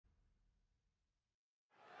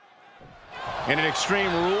In an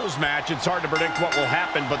Extreme Rules match, it's hard to predict what will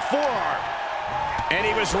happen, but forearm. And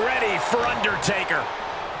he was ready for Undertaker.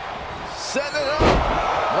 Set it up.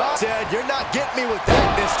 Said, you're not getting me with that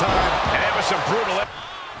this time. And it was some brutal.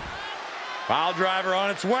 Pile driver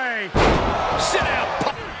on its way. Sit down.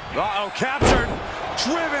 Uh-oh, captured.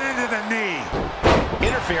 Driven into the knee.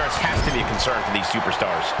 Interference has to be a concern for these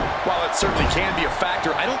superstars. While it certainly can be a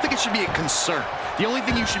factor, I don't think it should be a concern. The only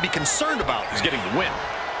thing you should be concerned about is getting the win.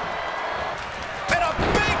 And a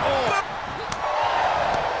big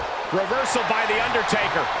reversal by The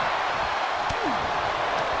Undertaker.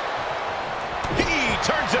 He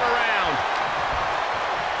turns it around.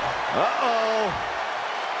 Uh-oh.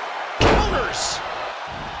 Counters.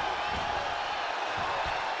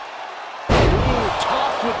 Ooh,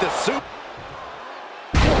 tossed with the soup.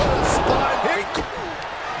 What a spine kick.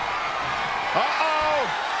 Uh-oh.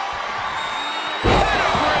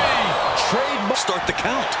 Pedigree. Trademark. Start the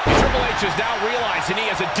count. Triple H is now realizing he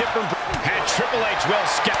has a different... And Triple H will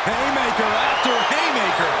scout. Haymaker after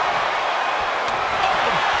haymaker.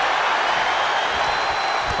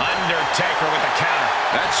 Undertaker with the counter.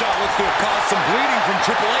 That shot looks to have caused some bleeding from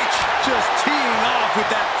Triple H. Just teeing off with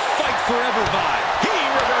that fight forever vibe. He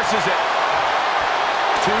reverses it.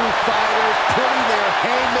 Two fighters putting their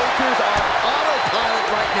haymakers on autopilot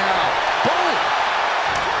right now. Boom!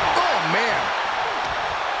 Oh, man.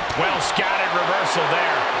 Well scouted reversal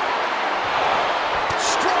there.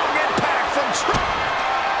 Strong impact from Triple.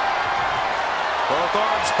 Both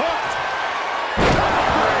arms hooked.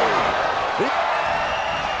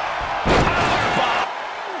 Powerbomb.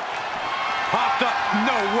 Popped up.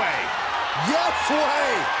 No way. Yes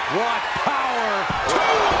way. What power.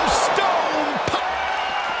 Tombstone.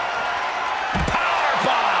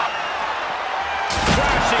 Powerbomb.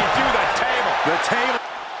 Crashing through the table. The table.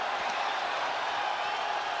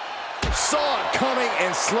 Saw it coming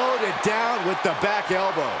and slowed it down with the back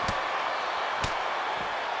elbow.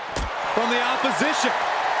 From the opposition.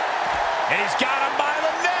 And he's got him by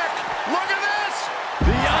the neck. Look at this.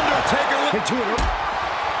 The Undertaker Into it.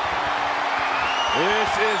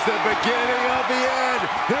 This is the beginning of the end.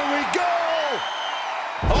 Here we go.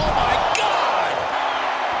 Oh, my God.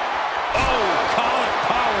 Oh, call it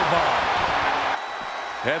powerbomb.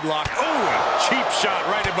 Headlock. Oh, a cheap shot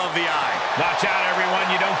right above the eye. Watch out,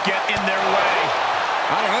 everyone. You don't get in their way.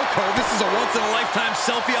 I don't know, Cole. This is a once-in-a-lifetime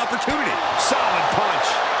selfie opportunity. Solid punch.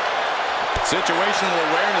 Situational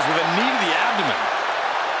awareness with a knee to the abdomen.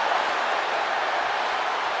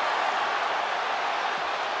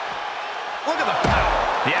 Look at the power.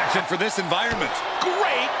 The action for this environment.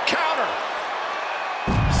 Great counter.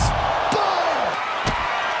 Spun.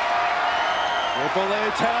 Triple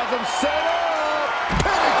H has him set up.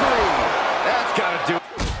 Pedigree. That's got to do it.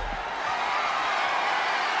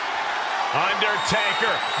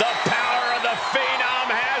 Undertaker, the power of the Phenom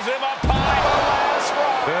has him upon the last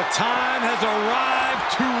rock. The time has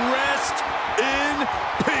arrived to rest in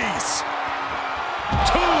peace.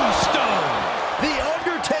 Tombstone. The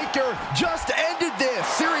Undertaker just ended this.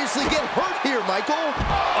 Seriously get hurt here, Michael.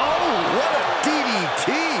 Oh, what a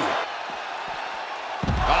DDT.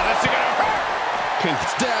 Oh, that's gonna hurt.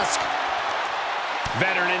 It's desk.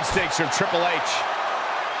 Veteran instincts from Triple H.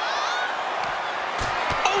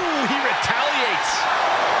 Oh, he retaliates.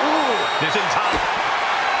 Ooh, this is top.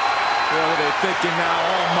 What are they thinking now?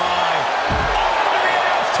 Oh, my. Oh, the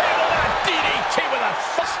announce table and a DDT with a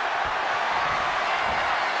fuss.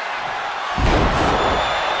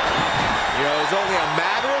 You know, it was only a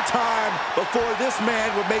matter of time before this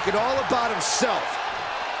man would make it all about himself.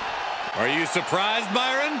 Are you surprised,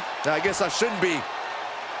 Byron? I guess I shouldn't be.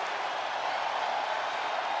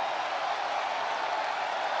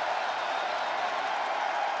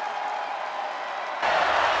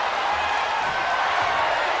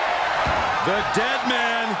 The Dead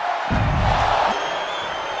Man.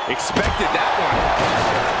 Expected that one.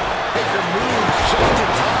 Taker moves just in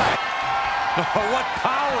time. Oh, what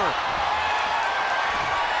power.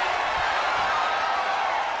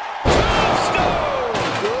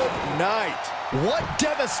 Good night. What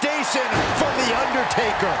devastation from The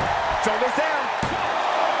Undertaker. Shoulders down.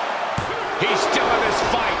 He's still in this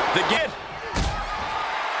fight. The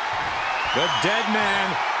Dead Man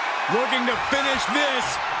looking to finish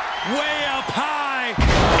this way up high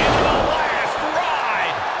In the last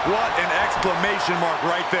ride. What an exclamation mark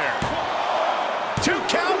right there. 2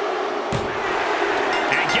 count.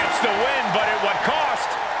 And gets the win, but at what cost?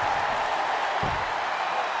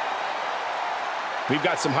 We've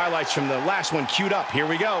got some highlights from the last one queued up. Here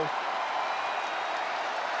we go.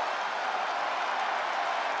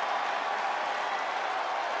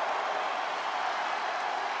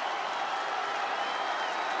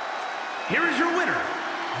 here is your winner,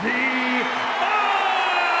 The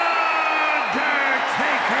Undertaker.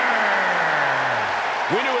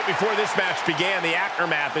 We knew it before this match began. The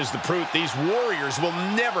aftermath is the proof. These warriors will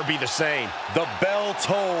never be the same. The bell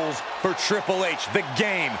tolls for Triple H. The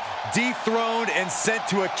game dethroned and sent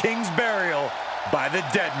to a king's burial by the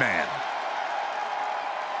Dead Man.